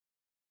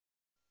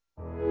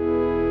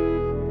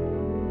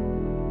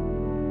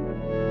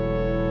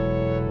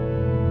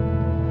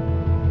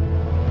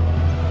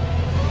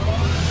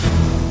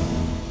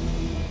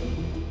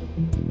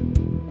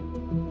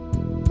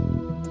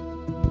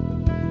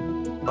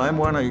I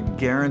want to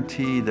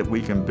guarantee that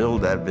we can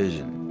build that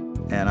vision.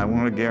 And I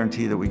want to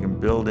guarantee that we can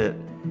build it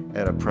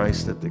at a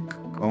price that the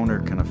owner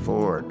can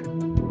afford.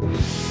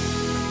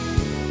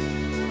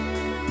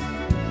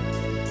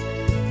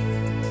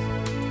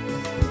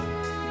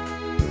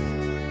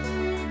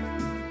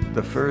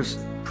 The first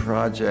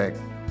project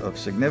of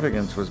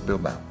significance was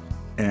Bilbao.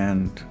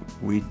 And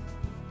we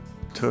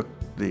took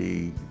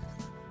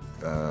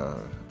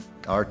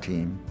our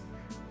team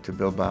to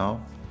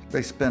Bilbao.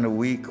 They spent a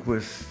week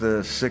with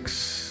the 6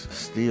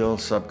 steel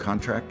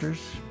subcontractors,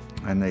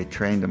 and they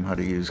trained them how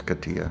to use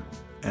CATIA.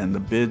 And the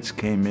bids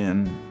came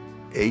in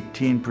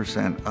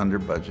 18% under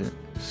budget,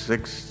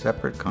 6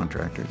 separate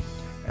contractors,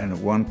 and a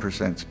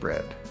 1%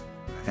 spread.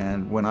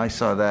 And when I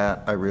saw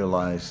that, I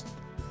realized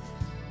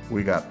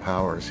we got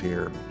powers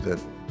here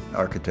that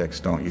architects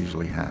don't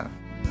usually have.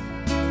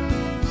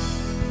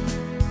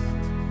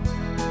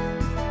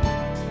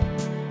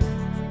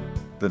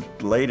 The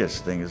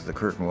latest thing is the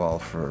curtain wall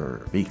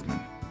for Beekman.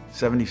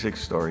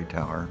 76-story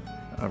tower,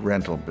 a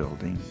rental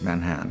building,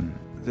 Manhattan.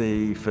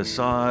 The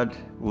facade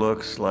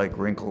looks like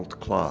wrinkled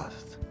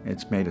cloth.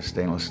 It's made of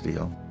stainless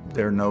steel.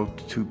 There are no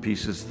 2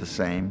 pieces the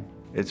same.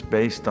 It's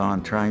based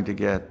on trying to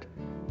get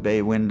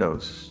bay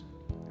windows.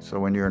 So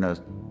when you're in a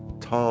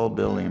tall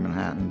building in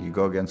Manhattan, you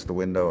go against the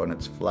window and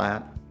it's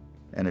flat.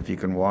 And if you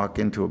can walk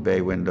into a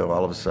bay window,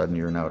 all of a sudden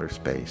you're in outer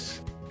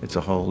space. It's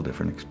a whole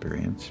different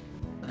experience.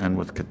 And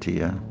with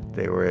CATIA,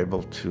 they were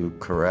able to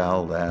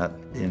corral that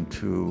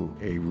into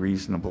a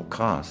reasonable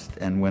cost.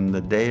 And when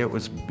the day it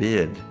was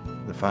bid,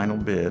 the final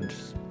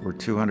bids were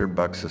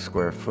 $200 a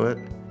square foot.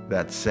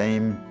 That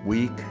same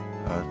week,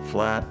 a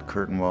flat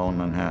curtain wall in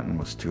Manhattan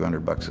was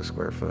 $200 a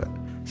square foot.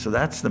 So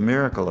that's the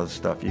miracle of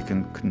stuff. You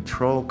can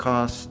control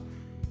costs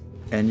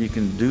and you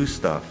can do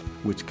stuff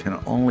which can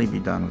only be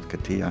done with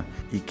CATIA.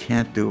 You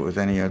can't do it with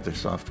any other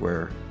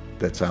software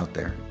that's out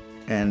there.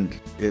 And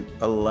it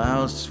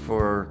allows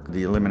for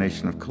the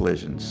elimination of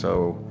collisions.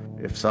 So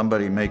if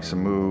somebody makes a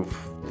move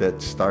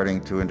that's starting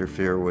to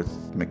interfere with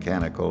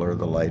mechanical or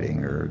the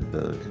lighting or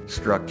the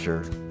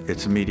structure,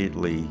 it's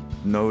immediately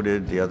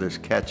noted, the others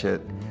catch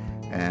it,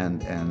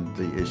 and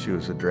the issue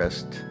is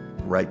addressed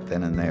right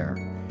then and there.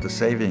 The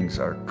savings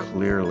are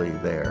clearly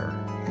there,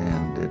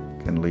 and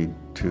it can lead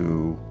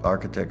to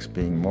architects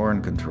being more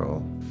in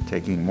control,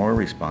 taking more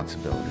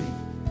responsibility,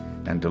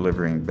 and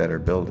delivering better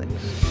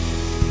buildings.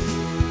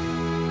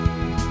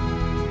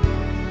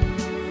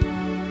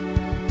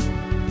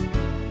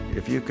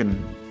 If you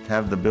can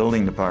have the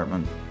building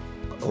department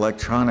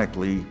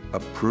electronically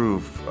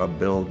approve a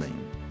building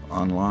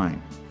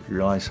online, you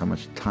realize how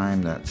much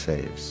time that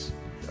saves.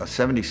 A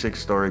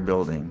 76-story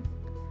building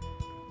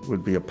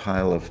would be a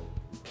pile of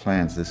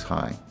plans this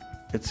high.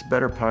 It's the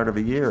better part of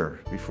a year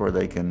before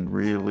they can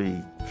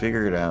really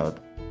figure it out.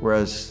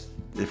 Whereas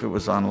if it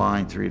was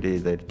online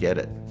 3D, they'd get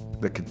it.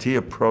 The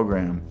CATIA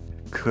program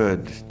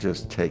could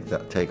just take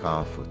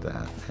off with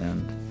that.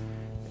 And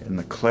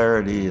the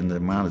clarity and the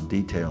amount of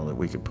detail that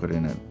we could put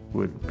in it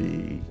would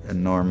be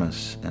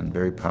enormous and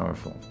very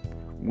powerful.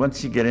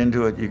 Once you get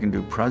into it, you can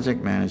do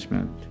project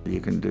management,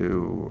 you can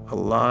do a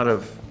lot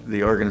of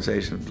the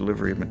organization of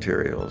delivery of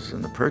materials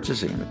and the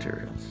purchasing of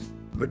materials.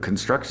 The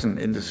construction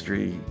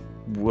industry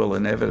will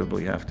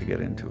inevitably have to get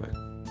into it.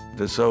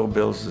 Dassault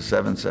builds the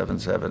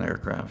 777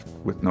 aircraft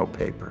with no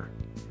paper.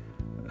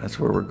 That's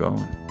where we're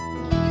going.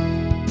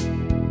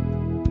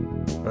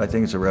 But I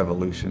think it's a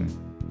revolution.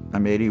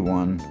 I'm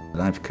 81,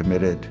 and I've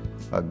committed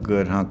a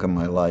good hunk of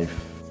my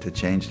life to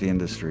change the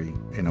industry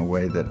in a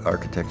way that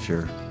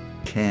architecture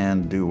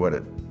can do what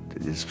it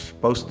is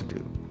supposed to do,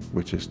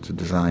 which is to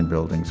design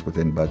buildings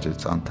within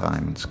budgets, on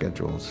time and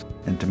schedules,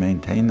 and to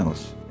maintain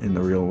those in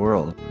the real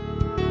world.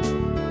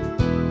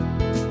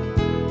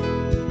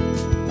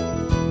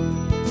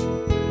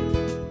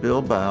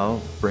 Bilbao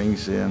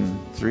brings in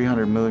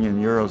 300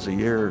 million euros a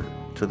year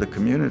to the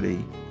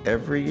community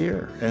every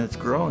year, and it's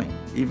growing,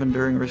 even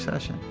during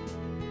recession.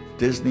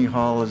 Disney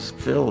Hall is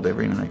filled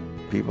every night.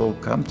 People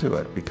come to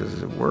it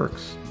because it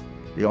works.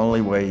 The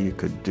only way you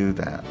could do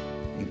that,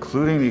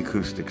 including the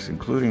acoustics,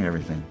 including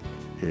everything,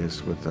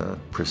 is with the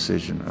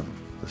precision of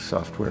the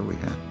software we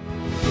have.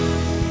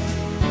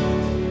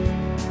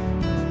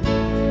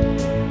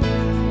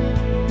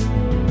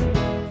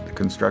 The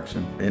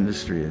construction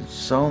industry is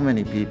so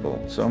many people,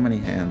 so many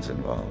hands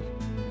involved.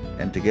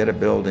 And to get a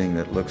building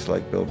that looks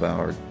like Bilbao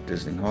or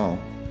Disney Hall,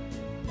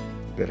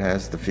 that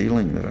has the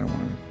feeling that I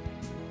wanted,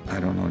 I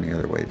don't know any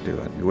other way to do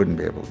it. You wouldn't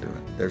be able to do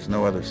it. There's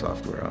no other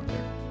software out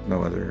there,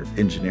 no other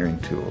engineering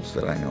tools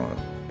that I know of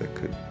that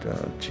could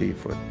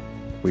achieve what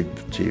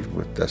we've achieved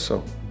with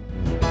dassault.